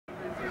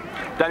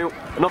Daniel,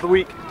 another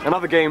week,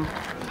 another game.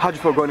 How do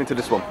you feel going into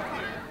this one?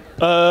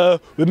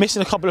 We're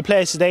missing a couple of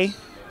players today,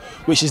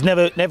 which is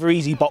never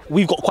easy, but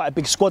we've got quite a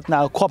big squad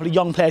now, a couple of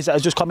young players that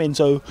have just come in,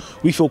 so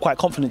we feel quite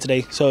confident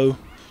today. So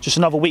just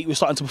another week, we're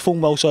starting to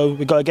perform well, so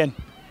we go again.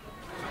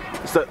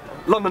 It's the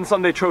London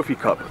Sunday Trophy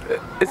Cup.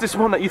 Is this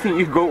one that you think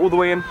you could go all the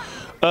way in?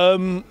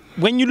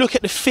 When you look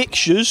at the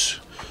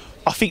fixtures,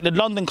 I think the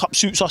London Cup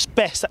suits us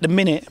best at the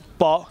minute,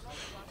 but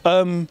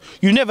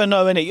you never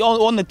know, innit?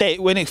 On the day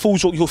when it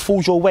falls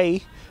your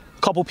way,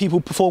 a couple of people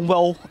perform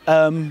well,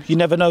 you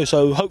never know,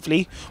 so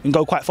hopefully we can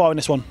go quite far in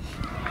this one.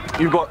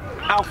 You've got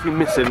Alfie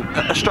missing,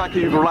 a striker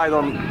you've relied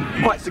on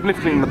quite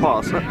significantly in the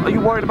past. Are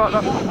you worried about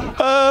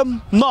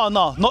that? No,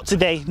 not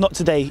today, not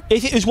today.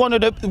 If it was one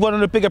of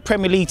the bigger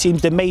Premier League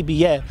teams, then maybe,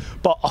 yeah.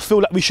 But I feel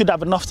like we should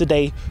have enough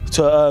today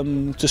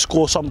to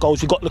score some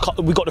goals. We got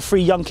the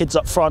three young kids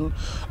up front,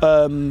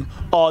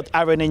 Ard,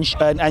 Aaron,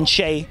 and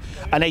Shay,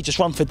 and they just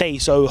run for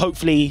days. So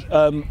hopefully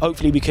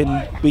we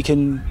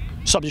can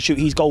substitute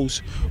his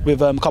goals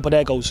with a couple of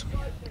their goals.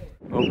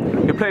 Well,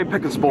 you're playing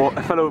Pekunspor,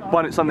 a fellow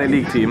Barnet Sunday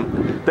League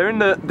team. They're in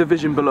the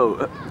division below.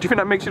 Do you think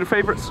that makes you the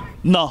favourites?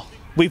 No.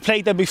 We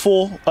played them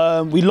before.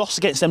 We lost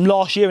against them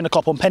last year in a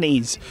cup on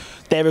penalties.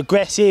 They're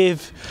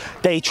aggressive.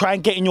 They try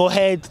and get in your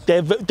head.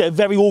 They're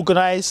very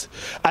organised,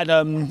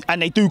 and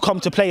they do come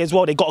to play as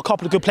well. They've got a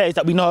couple of good players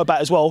that we know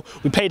about as well.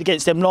 We played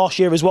against them last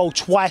year as well,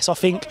 twice I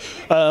think.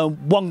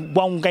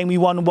 One game we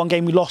won and one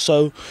game we lost.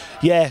 So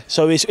yeah,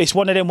 so it's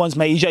one of them ones,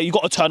 mate. You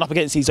got to turn up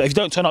against these. So if you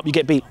don't turn up, you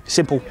get beat.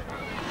 Simple.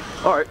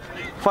 All right.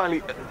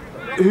 Finally,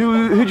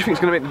 who do you think is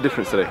going to make the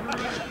difference today?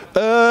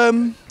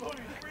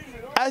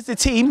 As the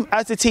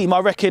team, I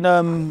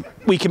reckon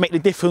we can make the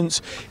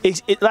difference.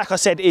 Like I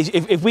said,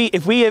 if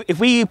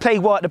we play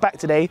well at the back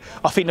today,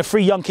 I think the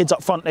three young kids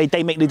up front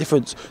they make the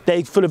difference.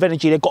 They're full of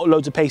energy. They've got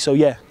loads of pace. So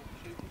yeah.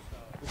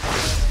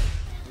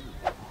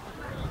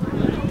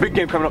 Big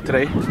game coming up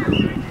today.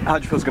 How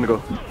do you feel it's going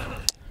to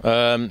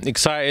go?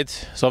 Excited.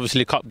 So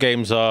obviously cup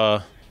games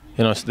are,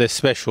 they're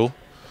special.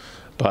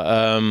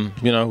 But,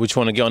 we just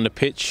want to get on the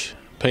pitch,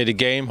 play the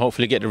game,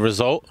 hopefully get the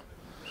result,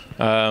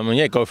 and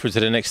yeah, go through to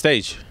the next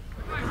stage.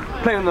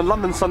 Playing on the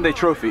London Sunday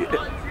Trophy,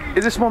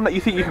 is this one that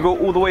you think you can go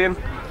all the way in?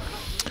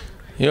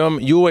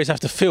 You always have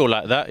to feel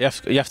like that,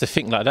 you have to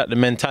think like that, the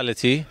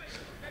mentality.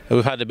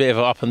 We've had a bit of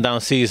an up and down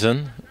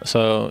season,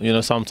 so,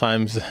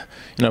 sometimes,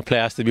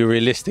 player has to be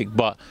realistic,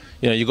 but,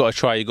 you've got to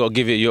try, you've got to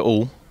give it your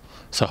all.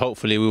 So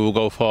hopefully we will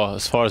go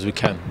as far as we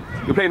can.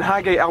 You're playing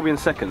Highgate Albion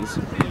seconds.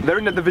 They're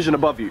in the division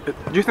above you. Do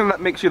you think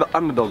that makes you the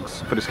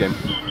underdogs for this game?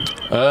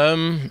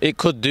 It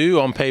could do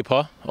on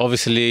paper.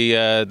 Obviously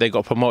they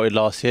got promoted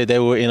last year. They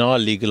were in our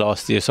league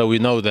last year, so we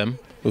know them.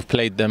 We've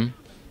played them.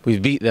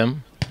 We've beat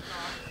them.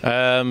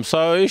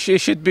 So it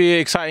should be an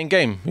exciting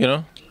game,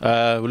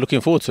 We're looking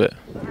forward to it.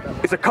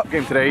 It's a cup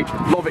game today, a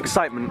lot of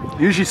excitement.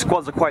 Usually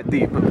squads are quite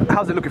deep.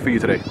 How's it looking for you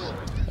today?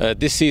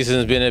 This season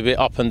has been a bit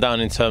up and down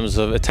in terms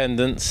of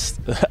attendance.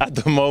 At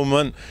the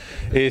moment,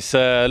 it's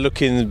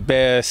looking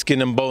bare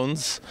skin and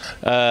bones.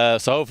 So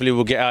hopefully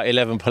we'll get out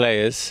 11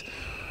 players.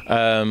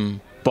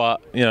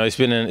 But it's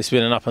been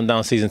an up and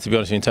down season, to be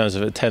honest, in terms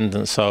of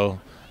attendance. So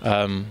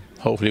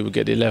hopefully we'll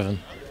get the 11.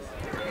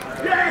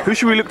 Who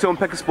should we look to on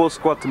Pekunspor's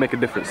squad to make a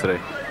difference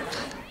today?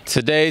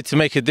 Today, to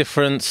make a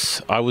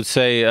difference, I would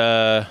say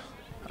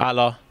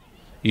Allah,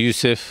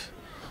 Yusuf,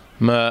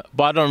 but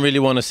I don't really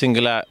want to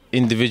single out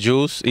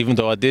individuals, even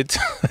though I did.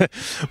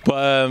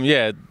 But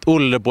yeah,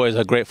 all of the boys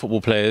are great football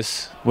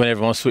players when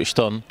everyone's switched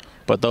on.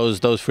 But those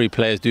three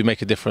players do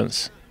make a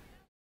difference.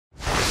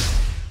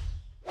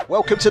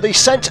 Welcome to the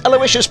St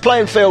Aloysius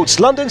Playing Fields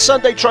London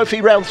Sunday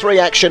Trophy Round 3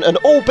 action, an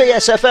all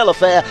BSFL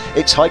affair.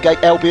 It's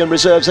Highgate Albion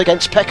reserves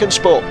against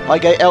Pekunspor.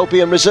 Highgate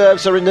Albion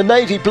reserves are in the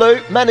navy blue,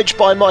 managed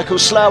by Michael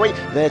Sloughy.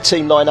 Their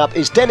team lineup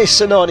is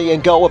Dennis Sinani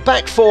in goal, a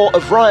back four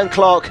of Ryan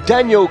Clark,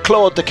 Daniel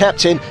Claude the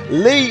captain,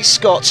 Lee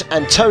Scott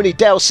and Tony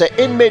Dowsett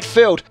in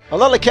midfield.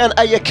 Olalekan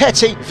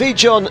Ayaketi,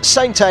 Vijon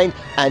Saintain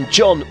and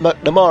John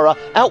McNamara.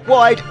 Out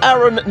wide,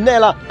 Aaron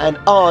Nella and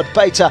Ard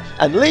Beta.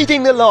 And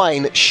leading the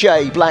line,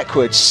 Shay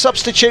Blackwood.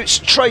 Substitutes,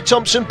 Trey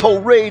Thompson,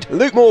 Paul Reed,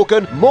 Luke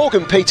Morgan,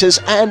 Morgan Peters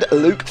and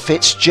Luke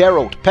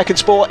Fitzgerald.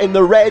 Pekunspor in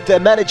the red, their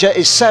manager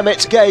is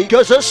Samet Gay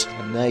Guzas.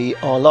 And they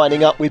are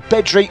lining up with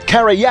Bedri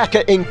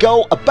Karayaka in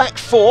goal, a back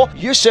four,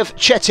 Yusuf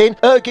Chetin,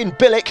 Ergin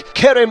Bilic,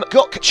 Kerim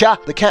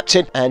Gokcha, the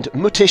captain, and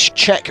Mutish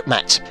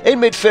Chakmat. In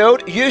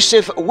midfield,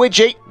 Yusuf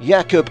Widji,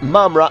 Jakub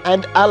Mamra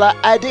and Ala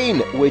Adin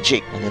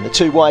Widji. And then the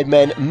two wide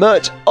men,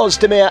 Mert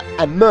Ozdemir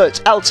and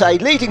Mert Altay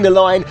leading the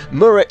line,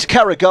 Murat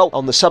Karagol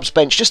on the subs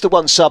bench, just the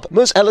one sub,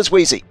 Muz El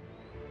Azwizi.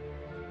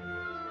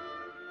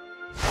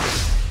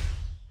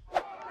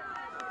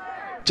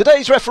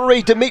 Today's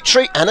referee,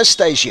 Dimitri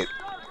Anastasiou.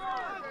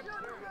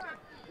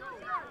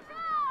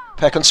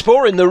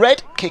 Pekunspor in the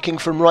red, kicking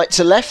from right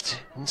to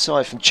left,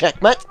 inside from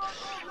Chakmat.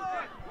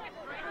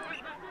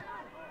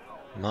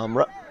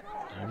 Mamra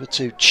over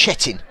to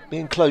Chetin,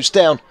 being closed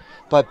down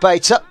by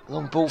Beta.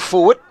 Long ball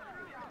forward.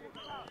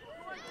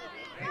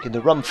 Making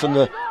the run from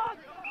the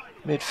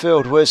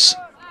midfield was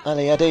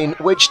Ali Adin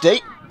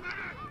Wijdi.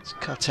 It's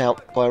cut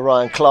out by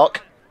Ryan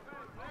Clark.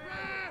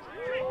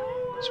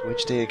 It's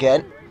Widgety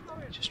again.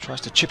 Just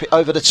tries to chip it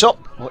over the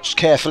top. Watched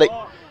carefully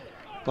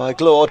by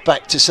Glord.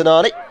 Back to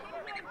Sinani.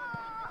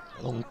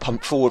 Long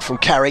pump forward from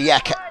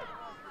Karayaka.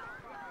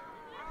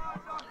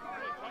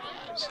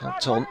 It's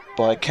helped on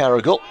by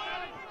Carrigal.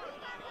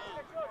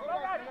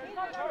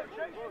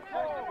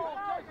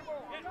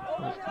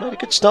 Made a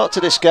good start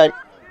to this game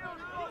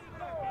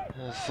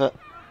of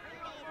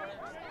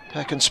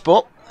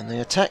Pekunspor, and the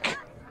attack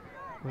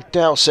with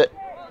Dowsett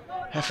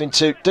having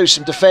to do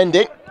some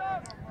defending.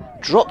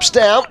 Drops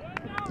down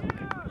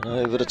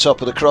over the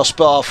top of the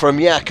crossbar from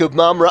Jakub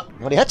Mumra.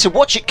 Well, he had to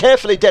watch it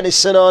carefully,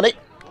 Dennis Sinani.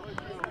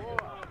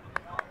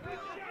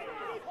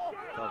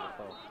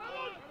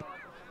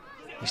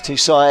 These two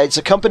sides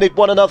accompanied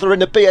one another in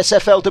the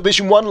BSFL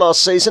Division 1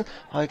 last season.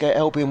 Highgate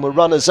Albion were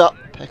runners-up.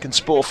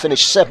 Pekunspor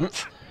finished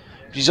 7th,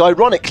 which is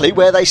ironically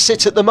where they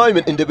sit at the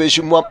moment in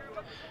Division 1.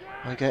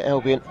 Highgate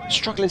Albion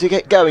struggling to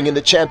get going in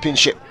the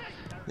Championship.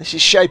 This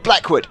is Shay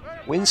Blackwood,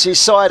 wins his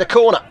side a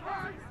corner.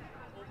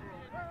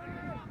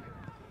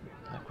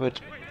 Blackwood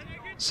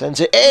sends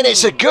it in,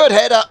 it's a good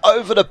header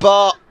over the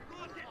bar.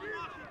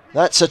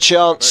 That's a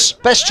chance,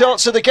 best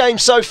chance of the game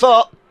so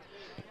far.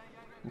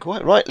 And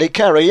quite rightly,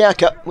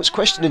 Karayaka was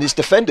questioning his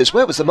defenders.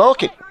 Where was the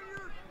marking?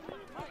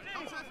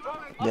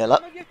 Nella.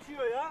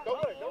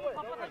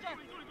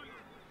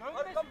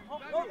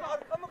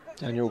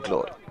 Daniel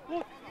Glord.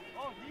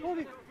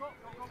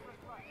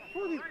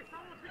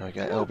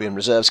 Highgate Albion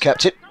reserves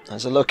captain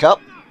has a look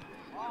up.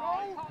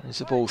 There's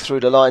the ball through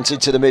the lines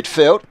into the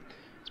midfield.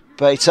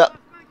 Beta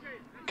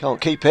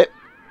can't keep it.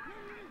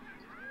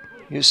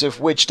 Yusuf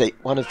Widgety,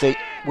 one of the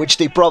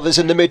Widgety brothers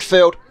in the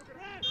midfield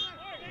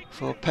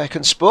for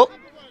Pekunspor.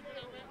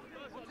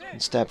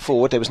 And stab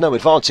forward, there was no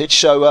advantage,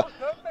 so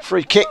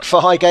free kick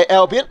for Highgate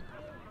Albion.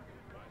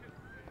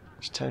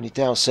 Tony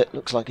Dowsett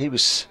looks like he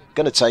was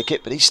going to take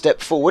it, but he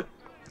stepped forward.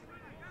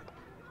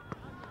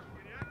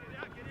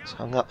 It's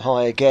hung up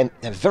high again.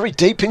 They're very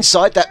deep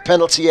inside that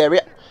penalty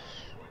area,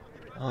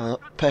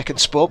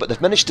 Pekunspor, but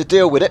they've managed to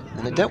deal with it,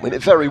 and they dealt with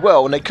it very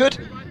well, and they could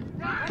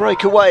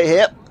break away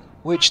here.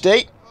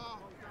 Widgety.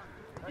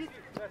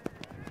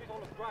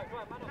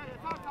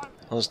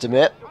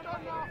 Ozdemir.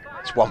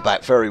 It's won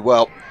back very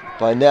well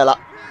by Nella.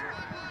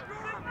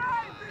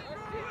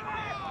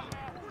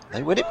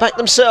 They win it back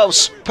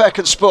themselves,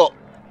 Pekunspor.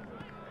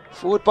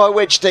 Forward by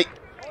Widgety.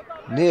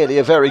 Nearly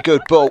a very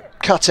good ball.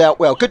 Cut out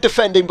well. Good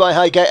defending by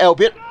Highgate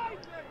Albion.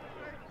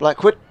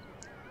 Blackwood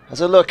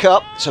has a look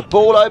up. It's a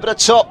ball over the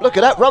top. Look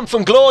at that run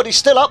from Glord. He's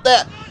still up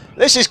there.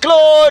 This is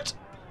Glord.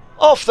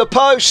 Off the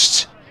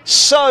post.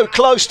 So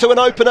close to an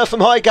opener from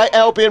Highgate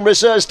Albion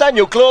reserves.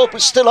 Daniel Glord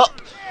was still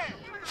up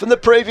from the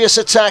previous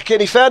attack,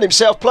 and he found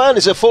himself playing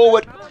as a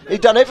forward.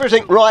 He'd done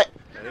everything right,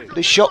 but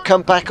his shot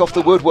come back off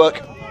the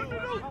woodwork.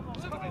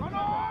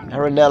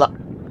 Aranella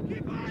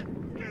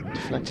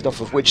deflected off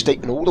of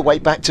Widgety and all the way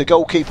back to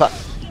goalkeeper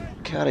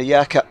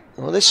Karayaka.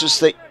 Well, this was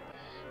the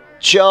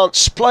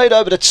chance played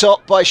over the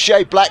top by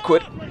Shay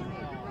Blackwood.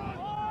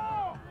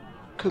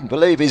 Couldn't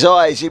believe his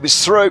eyes, he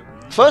was through.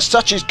 First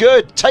touch is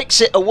good,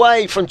 takes it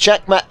away from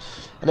Chakmat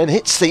and then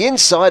hits the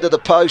inside of the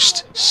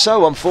post.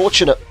 So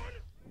unfortunate.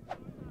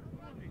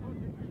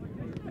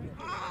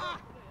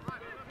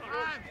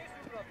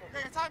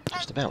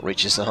 Just about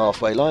reaches the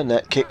halfway line,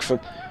 that kick from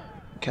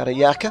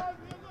Karayaka.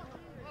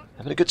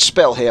 Having a good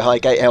spell here,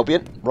 Highgate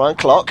Albion. Ryan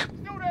Clark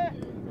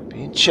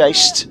being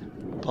chased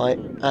by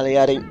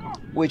Aliadi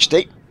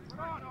Widgety.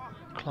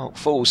 Clark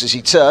falls as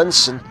he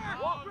turns, and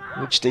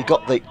Widgety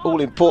got the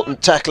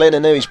all-important tackle in,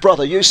 and now his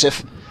brother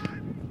Yusuf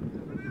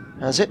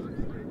has it.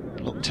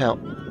 Blocked out,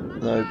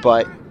 though,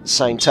 by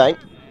Saint-Tain.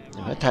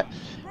 Had that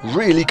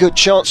really good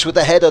chance with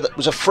the header that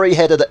was a free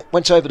header that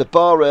went over the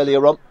bar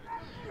earlier on.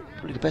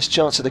 Probably the best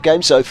chance of the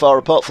game so far,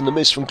 apart from the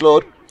miss from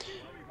Glord.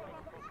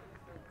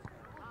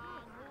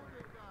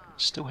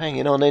 Still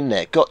hanging on in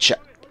there. Gotcha.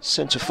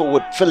 Centre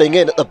forward filling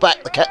in at the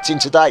back. The captain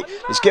today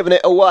is giving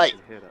it away.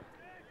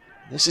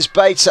 This is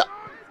Beta.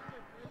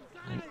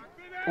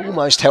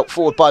 Almost helped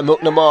forward by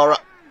McNamara.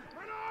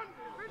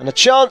 And a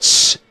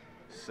chance.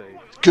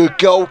 Good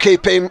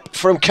goalkeeping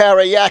from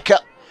Karayaka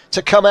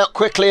to come out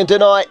quickly and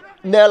deny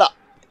Nella.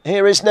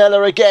 Here is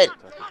Nella again.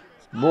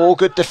 More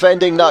good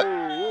defending though.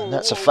 And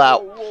that's a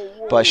foul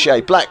by Shay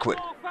Blackwood.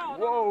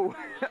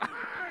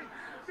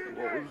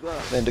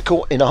 Then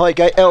caught in a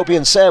Highgate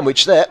Albion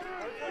sandwich there.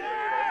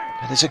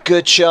 And there's a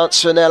good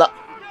chance for Nella.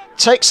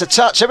 Takes a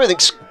touch,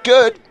 everything's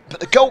good, but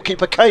the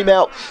goalkeeper came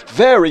out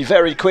very,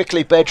 very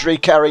quickly, Bedri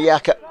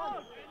Karayaka.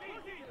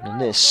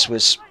 And this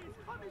was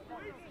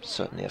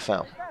certainly a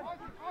foul.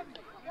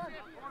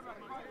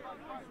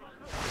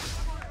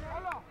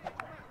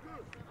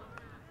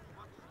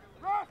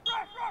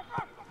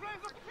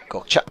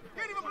 Gotcha.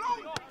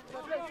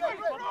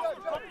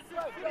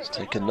 It's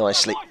taken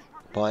nicely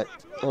by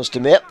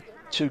Ozdemir.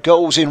 2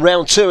 goals in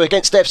round 2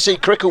 against FC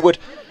Cricklewood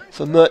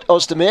for Mert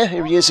Ozdemir.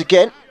 Here he is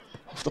again,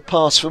 off the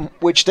pass from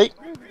Widgety.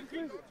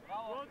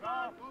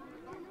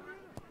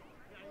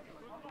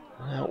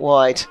 Out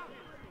wide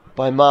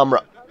by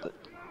Mumra. But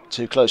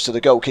Too close to the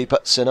goalkeeper.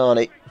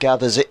 Sinani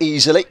gathers it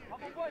easily.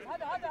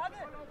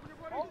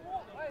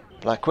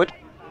 Blackwood.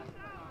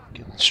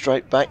 Given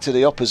straight back to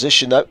the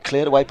opposition though.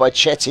 Cleared away by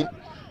Chetin.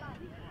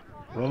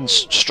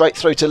 Runs straight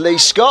through to Lee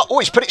Scott. Oh,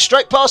 he's put it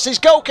straight past his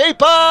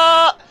goalkeeper!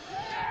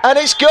 And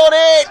it's gone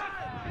in!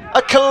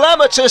 A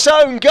calamitous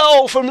own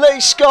goal from Lee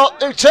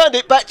Scott, who turned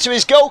it back to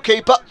his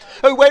goalkeeper,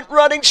 who went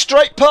running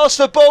straight past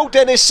the ball,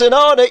 Dennis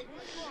Sinani.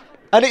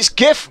 And it's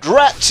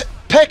gift-wrapped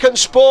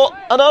Pekunspor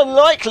an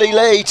unlikely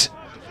lead.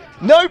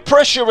 No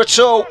pressure at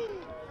all.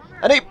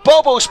 And it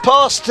bobbles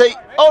past the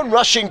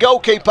on-rushing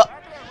goalkeeper.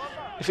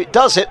 If it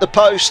does hit the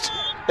post,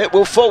 it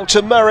will fall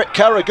to Merritt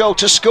Caragol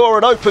to score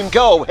an open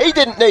goal. He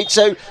didn't need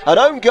to. An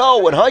own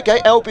goal and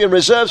Highgate Albion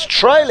reserves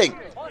trailing.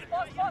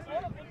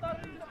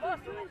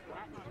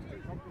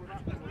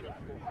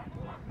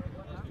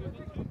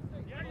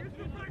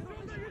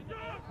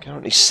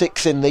 Currently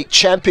 6th in the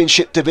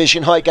Championship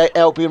division, Highgate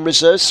Albion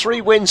reserves.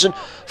 3 wins and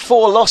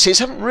 4 losses.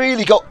 Haven't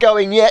really got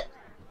going yet.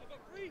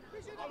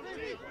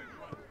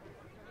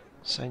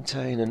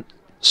 Saint-Ain and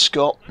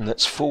Scott, and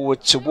that's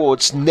forward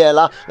towards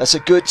Nella. That's a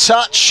good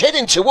touch,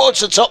 hitting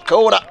towards the top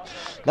corner.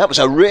 That was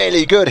a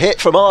really good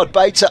hit from Ard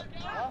Bater.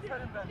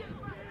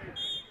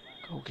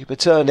 Goalkeeper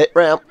turned it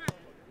round.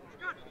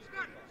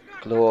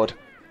 Claude,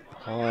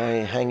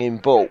 high hanging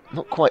ball,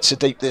 not quite so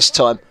deep this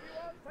time.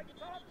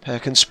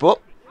 Pekunspor.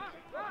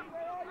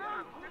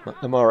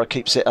 McNamara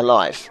keeps it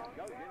alive.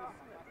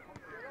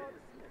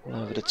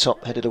 Over the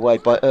top, headed away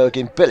by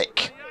Ergin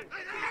Bilic.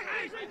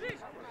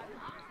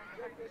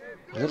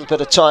 A little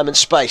bit of time and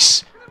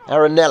space.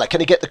 Aaron Nella, can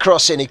he get the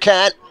cross in? He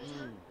can.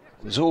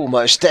 It was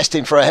almost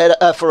destined for a header,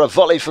 for a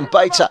volley from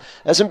Bater.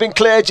 Hasn't been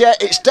cleared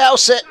yet. It's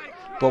Dowsett.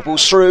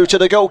 Bobbles through to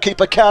the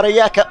goalkeeper,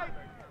 Kariaka.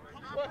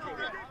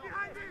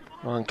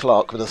 Ryan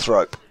Clark with a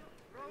throw.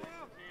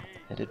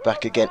 Headed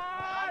back again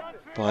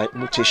by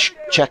Mutish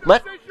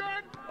Chakmat,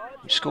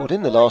 who scored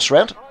in the last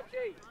round.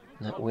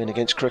 That win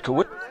against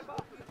Cricklewood.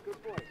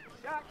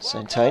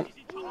 Saint-Ain.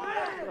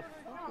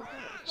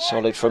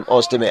 Solid from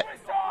Ozdemir.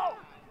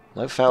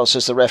 No foul,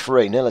 says the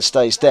referee. Nella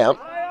stays down.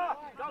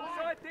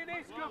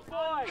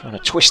 Trying to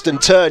twist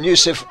and turn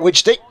Yusuf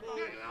Wijdi.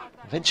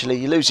 Eventually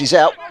he loses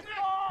out.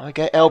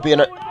 Highgate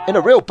Albion in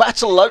a real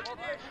battle though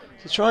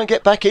to try and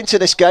get back into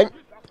this game.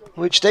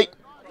 Wijdi.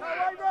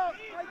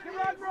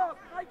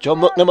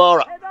 John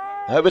McNamara.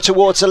 Over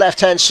towards the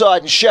left-hand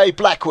side and Shay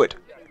Blackwood.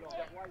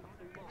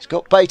 He's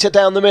got Bater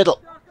down the middle.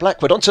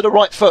 Blackwood onto the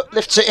right foot.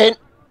 Lifts it in.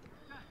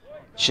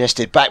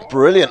 Chested back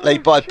brilliantly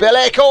by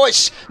Bilic. Oh,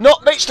 it's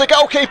not reached the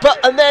goalkeeper,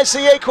 and there's the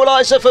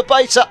equaliser for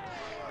Bater.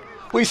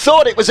 We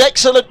thought it was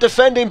excellent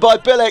defending by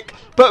Bilic,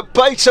 but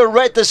Bater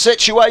read the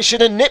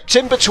situation and nipped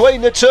in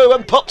between the two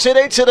and popped it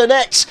into the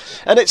net.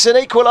 And it's an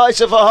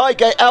equaliser for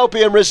Highgate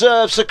Albion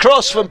reserves.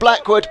 Across from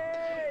Blackwood.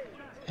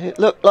 It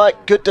looked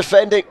like good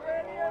defending,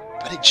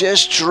 but it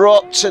just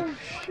dropped. And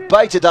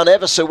Bater done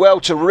ever so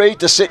well to read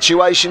the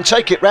situation,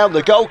 take it round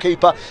the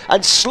goalkeeper,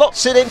 and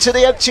slots it into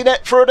the empty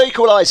net for an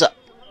equaliser.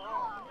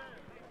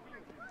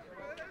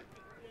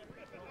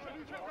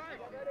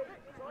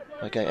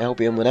 Okay,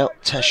 Albion without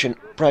Tash and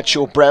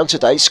Bradshaw Brown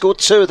today. Scored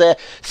 2 of their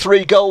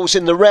 3 goals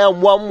in the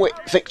round 1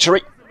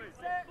 victory.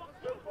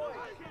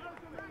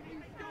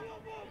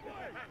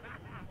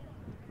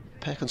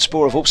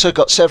 Pekunspor have also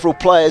got several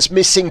players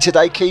missing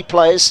today, key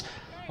players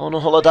on a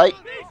holiday.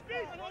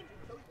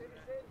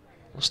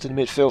 Lost in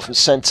the midfield from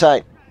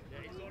Saint-Ain.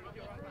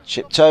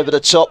 Chipped over the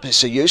top.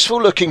 It's a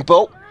useful looking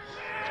ball.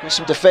 Got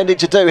some defending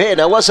to do here.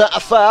 Now, was that a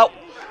foul?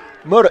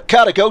 Murat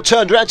Caragol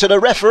turned around to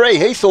the referee.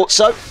 He thought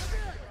so.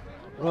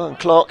 Ryan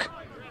Clark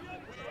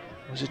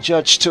was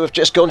adjudged to have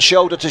just gone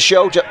shoulder to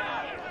shoulder.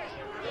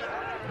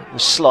 It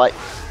was slight.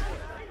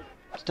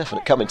 It's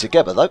definitely coming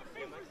together though.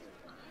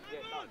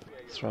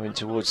 Throwing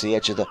towards the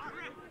edge of the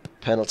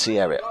penalty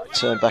area.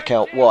 Turn back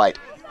out wide.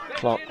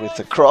 Clark with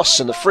the cross,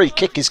 and the free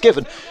kick is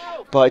given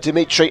by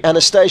Dimitri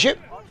Anastasiou.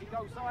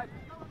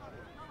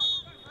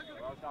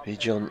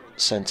 Bijan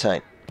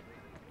Saint-Ain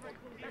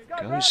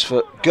goes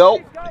for goal.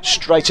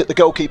 Straight at the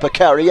goalkeeper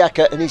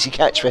Kariaka. An easy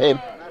catch for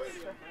him.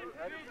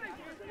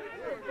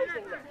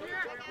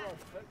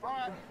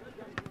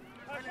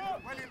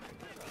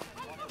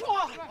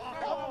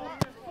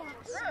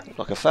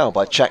 Like a foul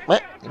by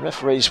Chakmat. The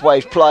referee's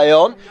waved play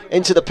on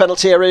into the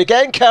penalty area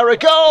again.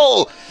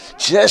 Caragol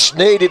just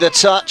needed a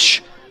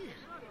touch.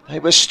 They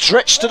were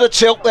stretched to the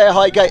tilt there,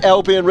 Highgate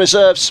Albion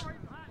reserves.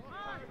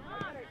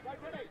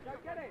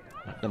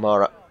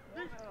 McNamara.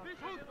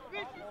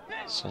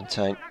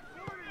 Saint-Ain.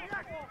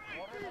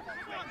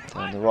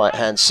 Down the right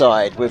hand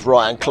side with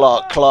Ryan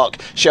Clark. Clark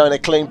showing a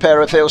clean pair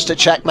of heels to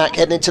Chakmat,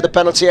 heading into the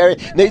penalty area.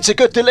 Needs a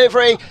good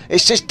delivery.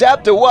 It's just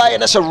dabbed away,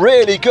 and that's a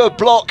really good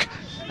block.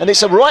 And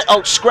it's a right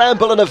old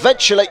scramble, and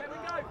eventually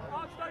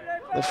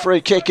the free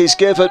kick is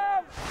given.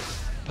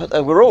 But they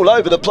were all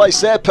over the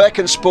place there,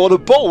 Pekunspor. The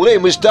ball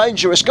in was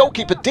dangerous.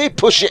 Goalkeeper did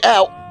push it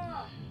out.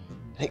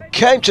 It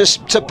came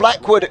to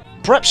Blackwood. It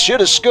perhaps should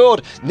have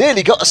scored.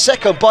 Nearly got a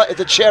second bite of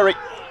the cherry.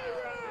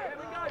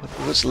 But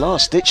it was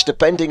last ditch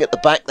defending at the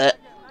back there.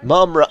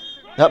 Mamre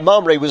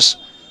was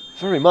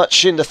very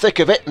much in the thick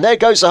of it, and there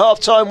goes the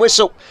half-time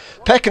whistle.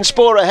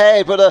 Pekunspor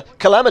ahead, but a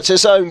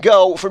calamitous own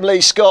goal from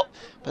Lee Scott.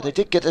 But they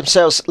did get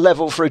themselves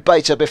level through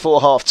Beta before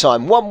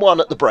half-time. 1-1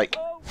 at the break.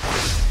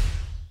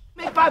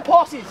 Make bad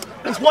passes.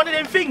 It's one of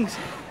them things.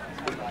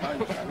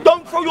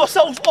 Don't throw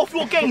yourselves off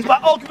your games by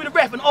arguing with the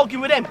ref and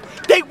arguing with them.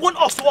 They want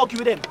us to argue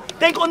with them.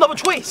 They ain't got another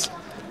choice.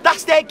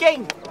 That's their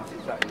game.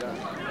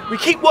 We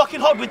keep working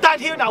hard. We're down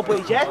here now,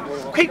 boys, yeah?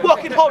 Keep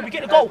working hard, we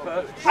get the goal.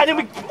 And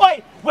then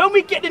when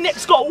we get the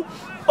next goal,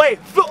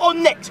 foot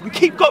on next, we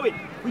keep going.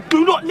 We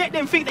do not let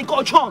them think they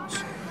got a chance.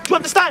 Do you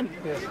understand?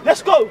 Yeah.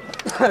 Let's go.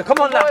 Come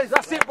on, lads.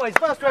 That's it, boys.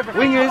 First to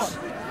everything. Wingers,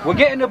 we're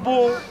getting the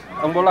ball,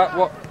 and we're like,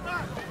 what?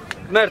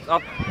 Mert,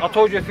 I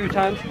told you a few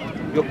times,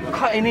 you're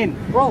cutting in.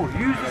 Bro,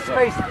 use the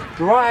space.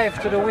 Drive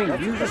to the wing.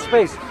 Use the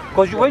space.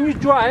 Because when you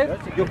drive,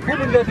 you're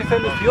pulling the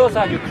defenders to your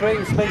side. You're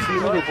creating space in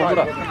the middle for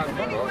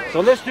Buddha.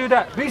 So let's do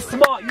that. Be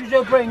smart. Use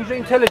your brain. Use your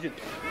intelligence.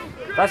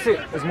 That's it.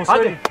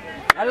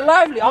 And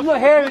lively. I'm not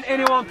hearing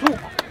anyone talk.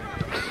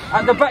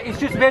 At the back, it's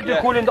just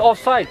Vedra calling the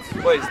offside.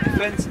 Boys,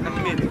 defence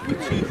and mid,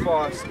 we're too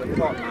fast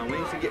apart now. We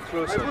need to get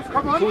closer.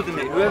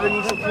 Coordinate. Whoever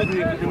needs to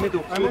coordinate with the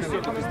middle,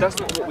 coordinate, because that's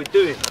not what we're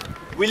doing.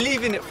 We're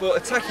leaving it for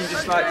attacking,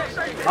 just like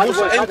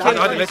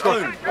let's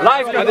go.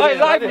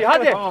 Lively,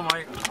 Hadi. Oh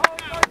my.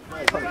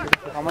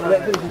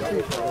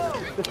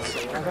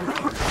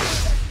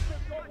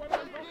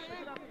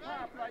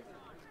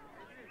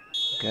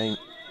 Game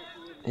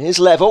is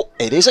level.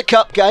 It is a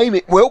cup game.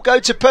 It will go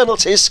to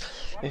penalties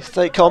if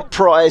they can't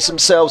prise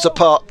themselves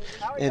apart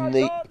in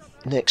the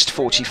next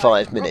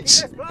 45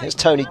 minutes. Here's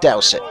Tony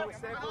Dowsett.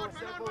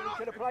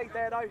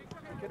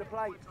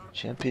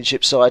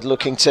 Championship side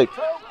looking to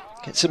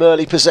get some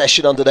early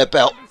possession under their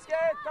belt.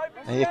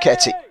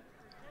 Ayaketi.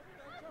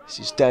 This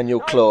is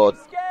Daniel Claude.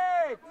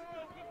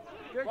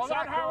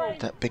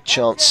 That big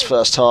chance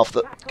first half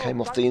that came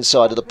off the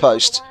inside of the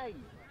post.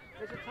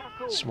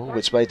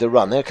 Smallwood's made the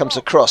run. There comes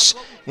a cross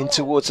in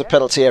towards the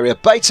penalty area.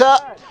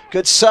 Beta,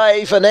 good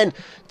save, and then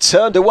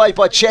turned away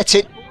by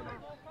Chetin.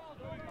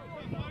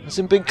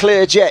 Hasn't been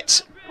cleared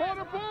yet.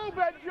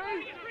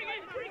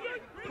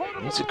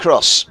 It's a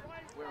cross.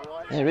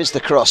 There is the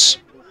cross.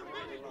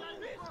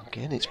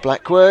 Again, it's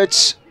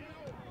Blackwood's.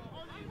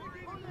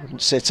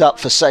 Wouldn't sit up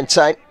for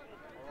Saint-Ain.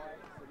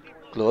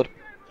 Claude.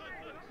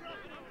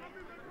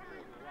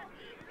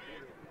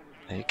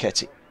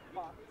 Ayaketi.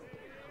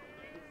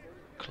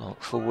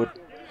 Clark forward.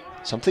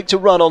 Something to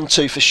run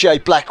onto for Shea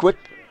Blackwood.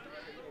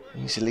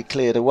 Easily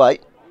cleared away.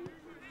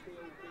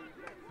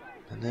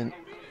 And then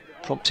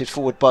prompted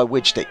forward by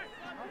Widgety.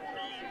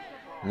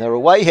 And they're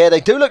away here. They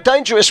do look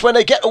dangerous when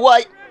they get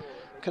away.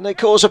 Can they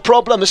cause a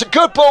problem? It's a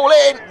good ball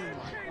in.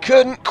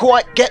 Couldn't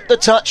quite get the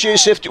touch,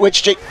 Yusuf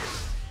Widgety.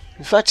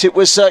 In fact, it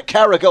was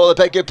Caragol, I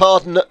beg your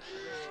pardon, that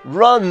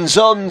runs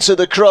on to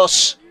the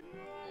cross.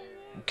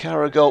 And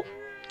Caragol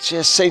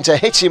just seemed to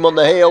hit him on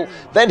the heel,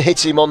 then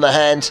hit him on the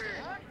hand.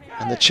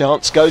 And the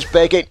chance goes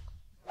begging.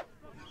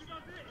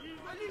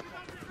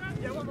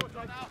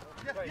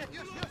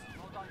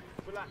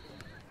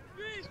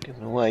 It's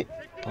given away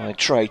by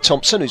Trey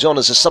Thompson, who's on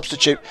as a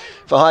substitute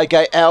for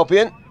Highgate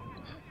Albion.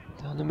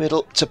 Down the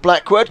middle to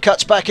Blackwood,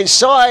 cuts back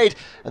inside,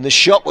 and the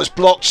shot was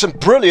blocked. Some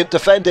brilliant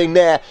defending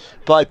there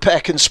by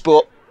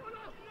Pekunspor.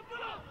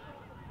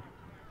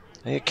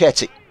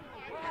 Ayaketi.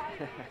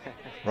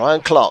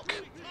 Ryan Clark.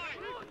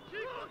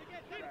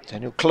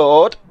 Daniel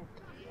Claude.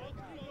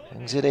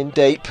 Brings it in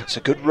deep. It's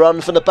a good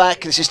run from the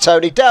back. This is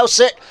Tony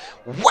Dowsett.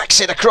 Whacks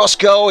it across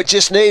goal. It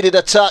just needed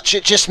a touch.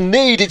 It just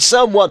needed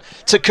someone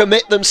to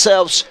commit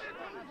themselves.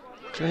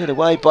 Cleared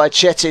away by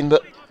Chetin,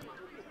 but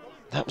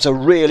that was a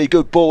really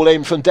good ball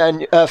in from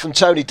Tony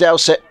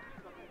Dowsett.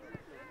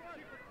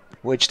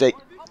 Widgety.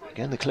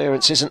 Again, the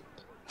clearance isn't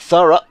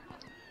thorough.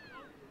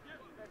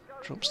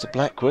 Drops to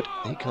Blackwood.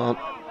 He can't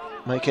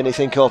make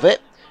anything of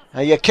it.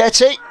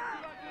 Ayaketi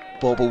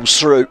bobbles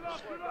through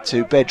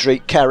to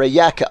Bedri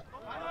Karayaka.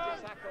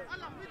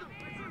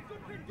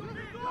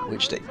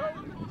 Widgety.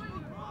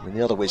 And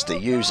the other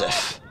Widgety,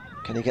 Yusuf.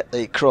 Can he get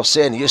the cross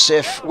in?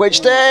 Yusuf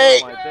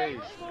Widgety!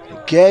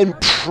 Again,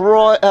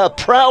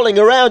 prowling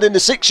around in the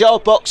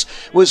 6-yard box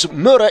was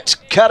Murat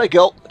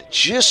Karagol. But it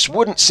just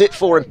wouldn't sit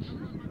for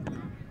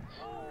him.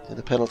 To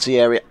the penalty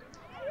area.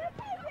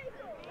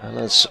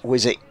 Alas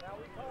Wizzy.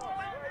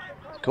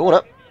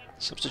 Corner.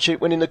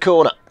 Substitute winning the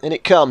corner. In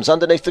it comes,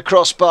 underneath the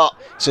crossbar.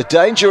 It's a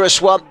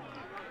dangerous one.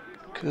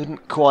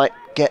 Couldn't quite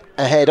get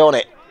ahead on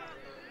it.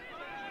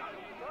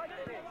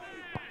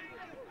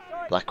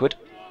 Blackwood.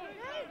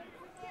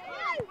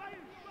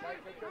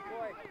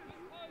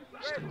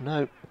 Still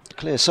no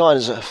clear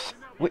signs of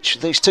which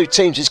of these two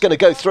teams is going to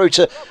go through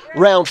to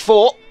round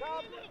 4.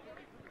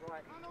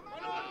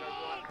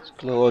 It's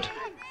Claude.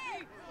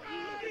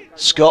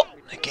 Scott.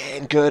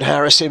 Again, good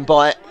harassing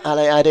by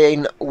Ali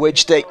Adin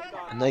Widgety.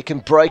 And they can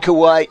break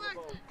away.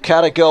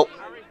 Caragol.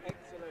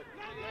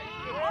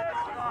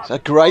 It's a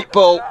great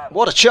ball.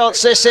 What a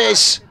chance this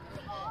is.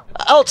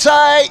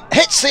 Altay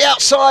hits the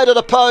outside of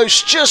the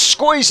post. Just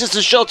squeezes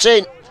the shot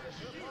in.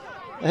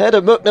 Ahead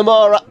of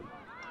McNamara.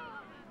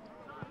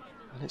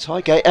 It's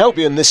Highgate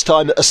Albion this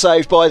time that are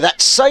saved by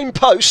that same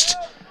post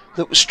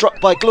that was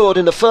struck by Glord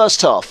in the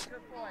first half.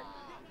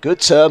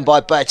 Good turn by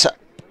Beta.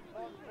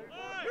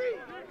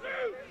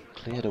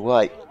 Cleared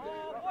away.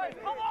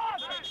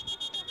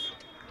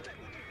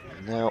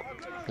 Now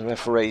the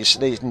referee's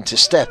needing to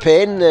step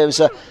in. There was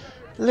a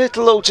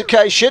little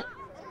altercation.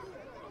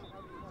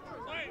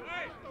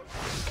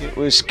 It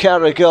was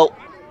Carrigal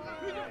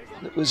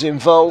that was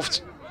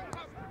involved.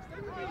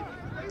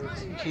 I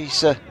think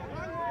he's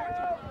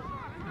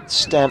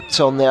stamped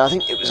on there. I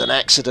think it was an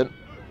accident.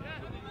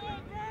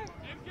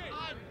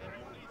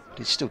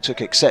 He still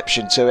took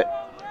exception to it.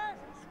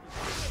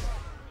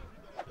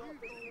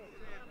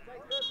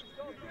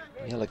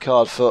 Yellow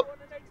card for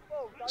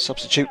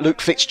substitute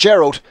Luke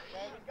Fitzgerald,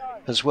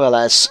 as well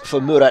as for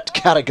Murat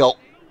Carrigal.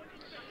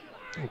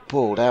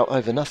 Balled out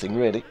over nothing,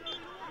 really.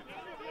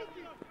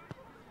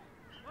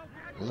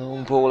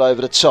 Long ball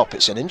over the top.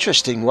 It's an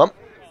interesting one.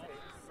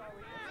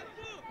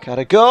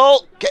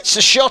 Carrigal gets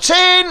the shot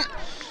in.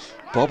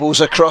 Bobbles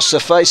across the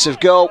face of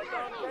goal.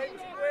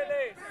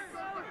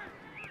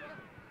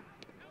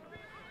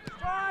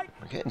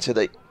 We're getting to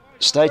the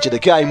stage of the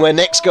game where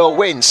next goal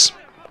wins.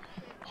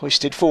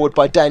 Hoisted forward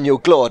by Daniel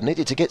Glord.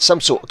 Needed to get some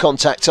sort of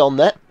contact on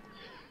that.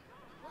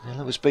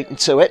 Miller was beaten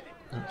to it.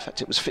 In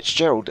fact, it was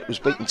Fitzgerald that was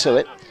beaten to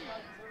it.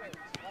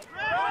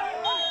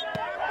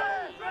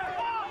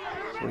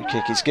 Free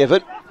kick is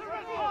given.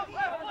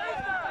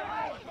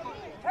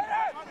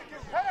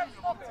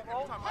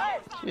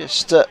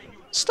 Just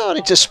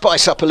starting to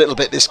spice up a little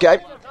bit this game.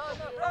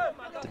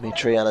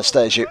 Dimitri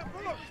Anastasiou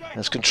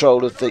has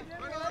control of the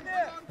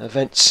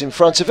events in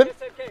front of him.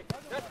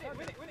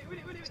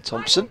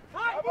 Thompson.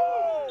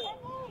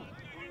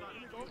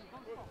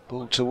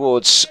 Ball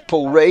towards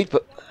Paul Reed,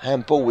 but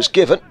handball was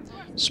given.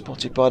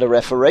 Spotted by the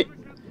referee.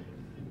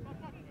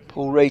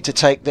 Paul Reed to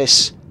take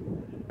this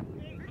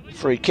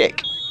free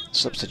kick.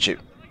 Substitute.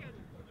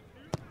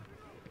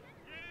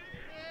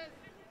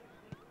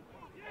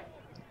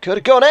 Could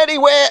have gone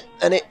anywhere,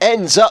 and it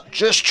ends up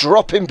just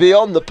dropping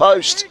beyond the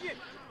post.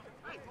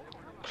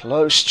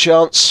 Close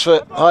chance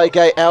for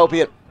Highgate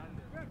Albion.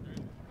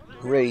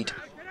 Reed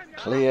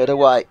cleared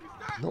away.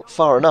 Not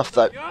far enough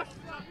though.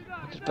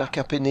 Back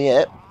up in the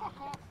air.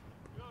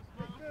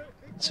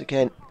 Once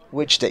again,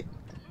 Wijdi.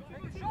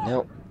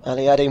 Now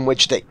Aliadin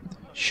Wijdi.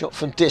 Shot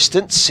from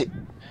distance. It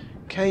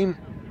came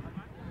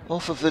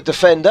off of the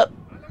defender.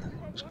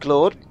 It was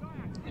Glord.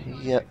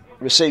 He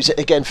receives it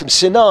again from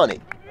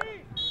Sinani.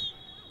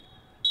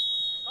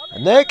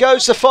 And there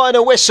goes the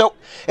final whistle.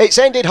 It's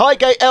ended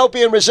Highgate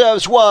Albion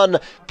Reserves 1,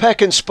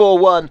 Pekunspor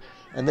 1,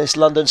 and this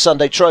London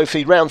Sunday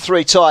Trophy round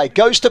 3 tie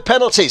goes to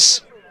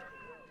penalties.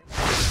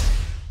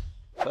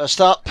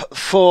 First up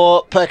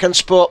for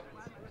Pekunspor,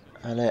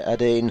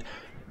 Aliadin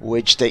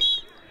Wijdi,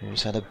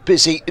 who's had a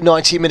busy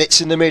 90 minutes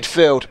in the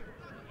midfield.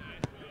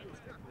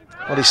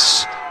 Well,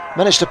 he's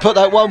managed to put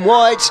that one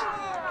wide.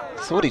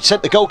 Thought he'd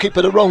sent the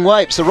goalkeeper the wrong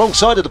way. It's the wrong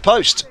side of the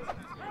post.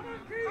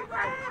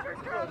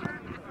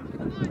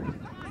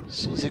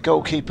 Sees the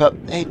goalkeeper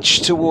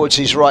edge towards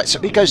his right, so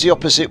he goes the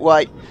opposite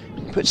way.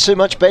 Puts too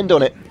much bend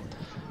on it.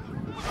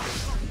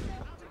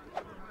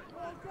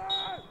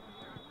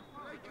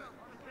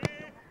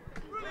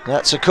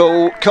 That's a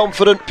cool,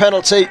 confident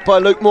penalty by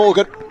Luke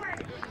Morgan.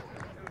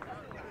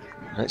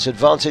 It's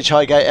advantage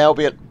Highgate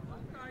Albion.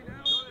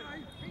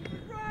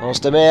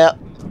 Ostermeer,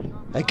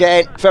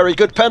 again, very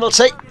good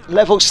penalty.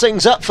 Levels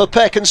things up for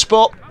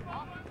Pekunspor.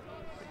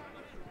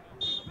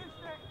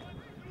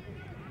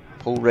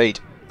 Paul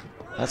Reed.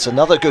 That's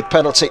another good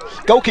penalty.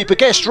 Goalkeeper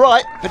guessed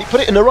right, but he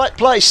put it in the right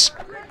place.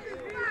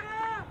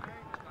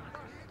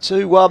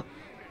 2-1.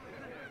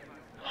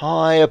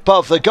 High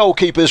above the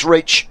goalkeeper's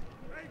reach.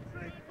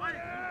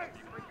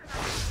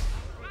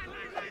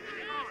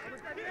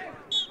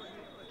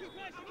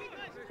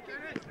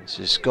 This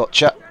is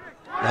Gotcha.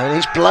 And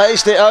he's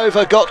blazed it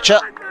over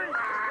Gotcha.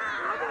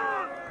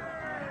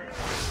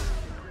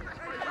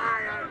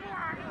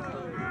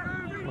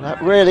 That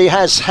really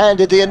has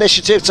handed the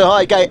initiative to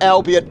Highgate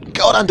Albion.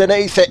 Got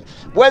underneath it,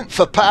 went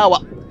for power.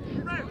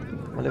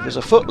 Well, if it was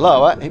a foot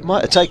lower, it might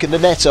have taken the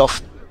net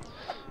off.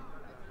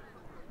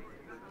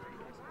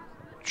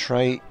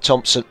 Trey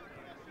Thompson.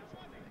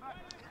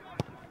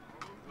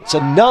 It's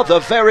another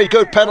very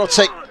good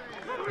penalty.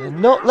 They're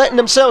not letting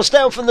themselves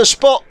down from the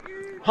spot.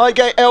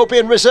 Highgate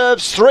Albion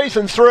Reserves 3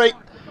 from 3.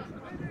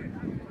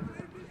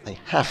 They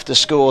have to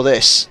score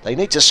this. They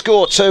need to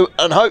score 2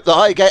 and hope the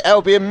Highgate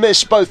Albion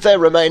miss both their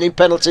remaining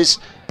penalties.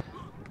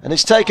 And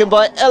it's taken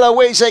by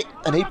Eloise,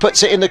 and he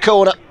puts it in the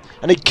corner,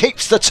 and he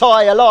keeps the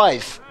tie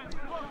alive.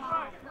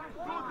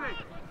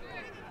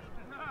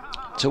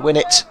 To win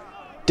it,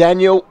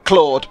 Daniel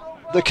Glord,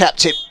 the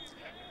captain,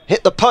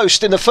 hit the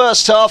post in the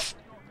first half.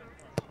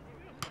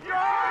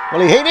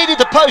 Well, he needed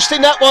the post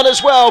in that one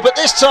as well, but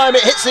this time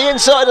it hits the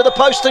inside of the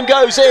post and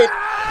goes in.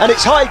 And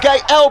it's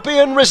Highgate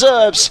Albion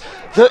Reserves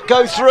that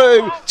go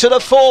through to the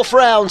 4th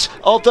round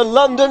of the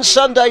London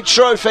Sunday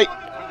Trophy.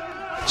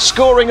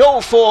 Scoring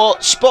all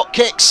 4 spot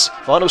kicks.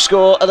 Final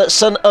score at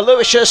St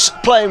Aloysius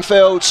playing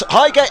fields.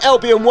 Highgate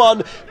Albion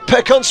 1,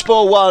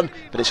 Pekunspor 1.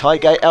 But it's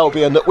Highgate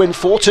Albion that win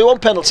 4-2 on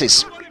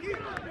penalties.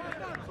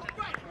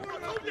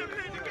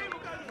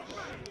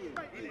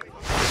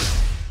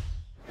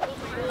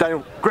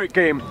 Daniel, great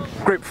game,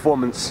 great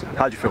performance.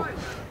 How do you feel?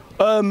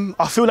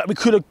 I feel like we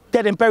could have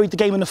dead and buried the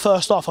game in the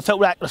first half. I felt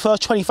like the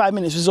first 25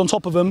 minutes was on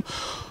top of them.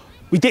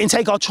 We didn't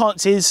take our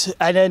chances,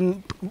 and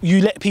then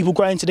you let people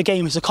grow into the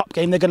game. It's a cup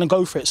game, they're going to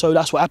go for it, so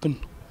that's what happened.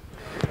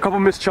 A couple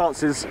of missed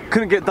chances,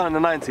 couldn't get done in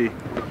the 90,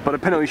 but a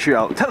penalty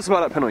shootout. Tell us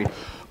about that penalty.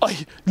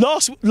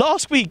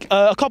 Last week,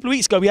 a couple of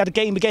weeks ago, we had a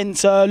game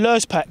against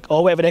Lerspack,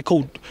 or whatever they're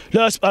called,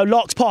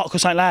 Larks Park or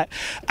something like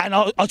that,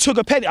 and I took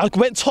a penalty. I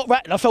went top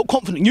right and I felt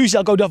confident. Usually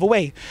I'll go the other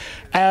way.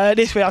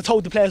 This way I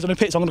told the players on the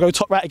pitch I'm going to go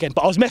top right again,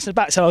 but I was messing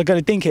about so I was going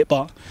to dink it,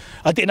 but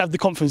I didn't have the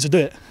confidence to do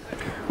it.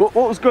 What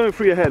was going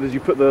through your head as you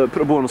put the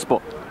ball on the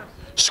spot?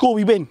 Score,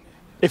 we win.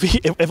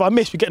 If I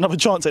miss, we get another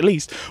chance at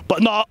least.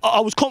 But no, I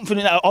was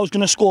confident that I was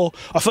going to score.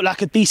 I felt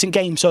like a decent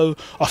game, so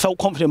I felt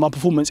confident in my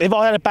performance. If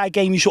I had a bad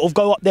game, you sort of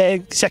go up there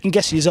second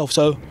guessing yourself.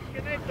 So,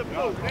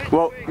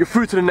 well, you're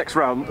through to the next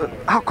round.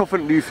 How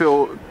confident do you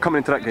feel coming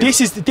into that game?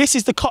 This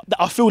is the cup that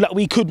I feel like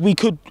we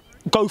could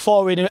go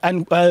far in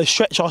and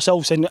stretch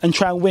ourselves and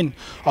try and win.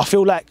 I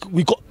feel like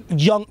we've got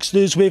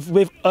youngsters with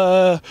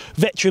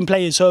veteran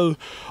players, so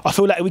I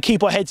feel like we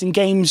keep our heads in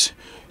games.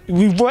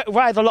 We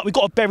ride a lot. We've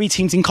got to bury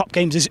teams in cup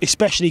games,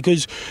 especially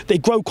because they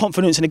grow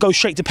confidence and they go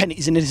straight to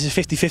penalties, and this is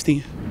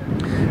 50-50.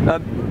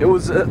 It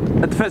was a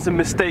defensive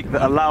mistake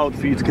that allowed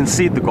for you to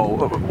concede the goal.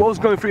 What was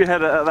going through your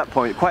head at that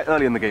point, quite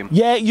early in the game?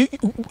 Yeah,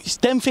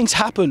 them things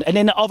happen, and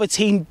then the other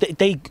team,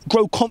 they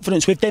grow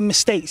confidence with them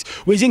mistakes.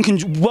 We're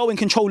well in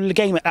control of the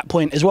game at that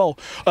point as well,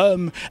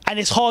 and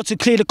it's hard to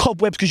clear the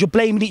cobwebs because you're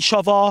blaming each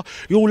other.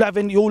 You're all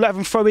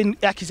having throwing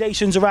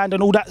accusations around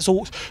and all that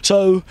sort.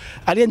 So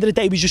at the end of the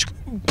day, we just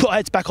put our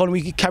heads back on and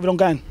we carried on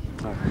going.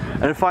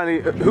 And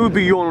finally, who would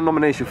be your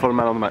nomination for the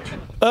man of the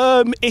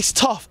match? It's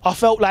tough. I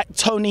felt like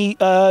Tony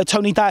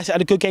Dice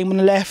had a good game on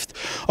the left.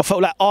 I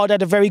felt like Ard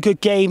had a very good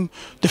game.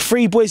 The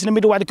 3 boys in the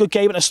middle had a good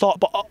game at the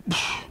start, but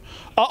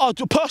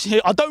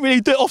personally, I don't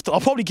really do it often. I'll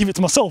probably give it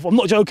to myself. I'm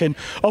not joking.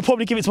 I'll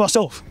probably give it to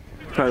myself.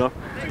 Fair enough.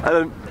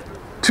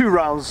 2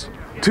 rounds,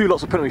 2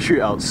 lots of penalty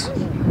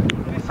shootouts.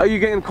 Are you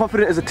getting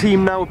confident as a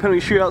team now with penalty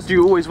shootouts? Do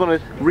you always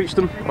want to reach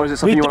them, or is it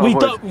something you want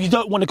to avoid? You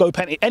don't want to go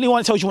penalty. Anyone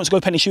that tells you wants to go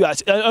penalty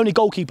shootouts, only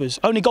goalkeepers.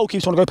 Only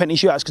goalkeepers want to go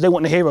penalty shootouts because they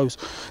want the heroes.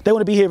 They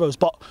want to be heroes.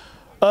 But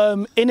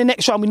in the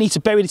next round, we need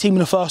to bury the team in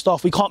the first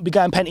half. We can't be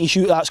going penalty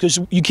shootouts because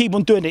you keep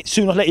on doing it.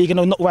 Sooner or later, you're going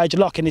to not ride your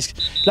luck. And it's,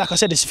 like I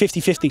said, it's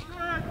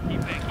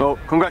 50-50. Well,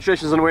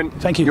 congratulations on the win.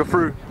 Thank you. You're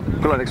through.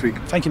 Good luck next week.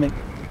 Thank you, mate.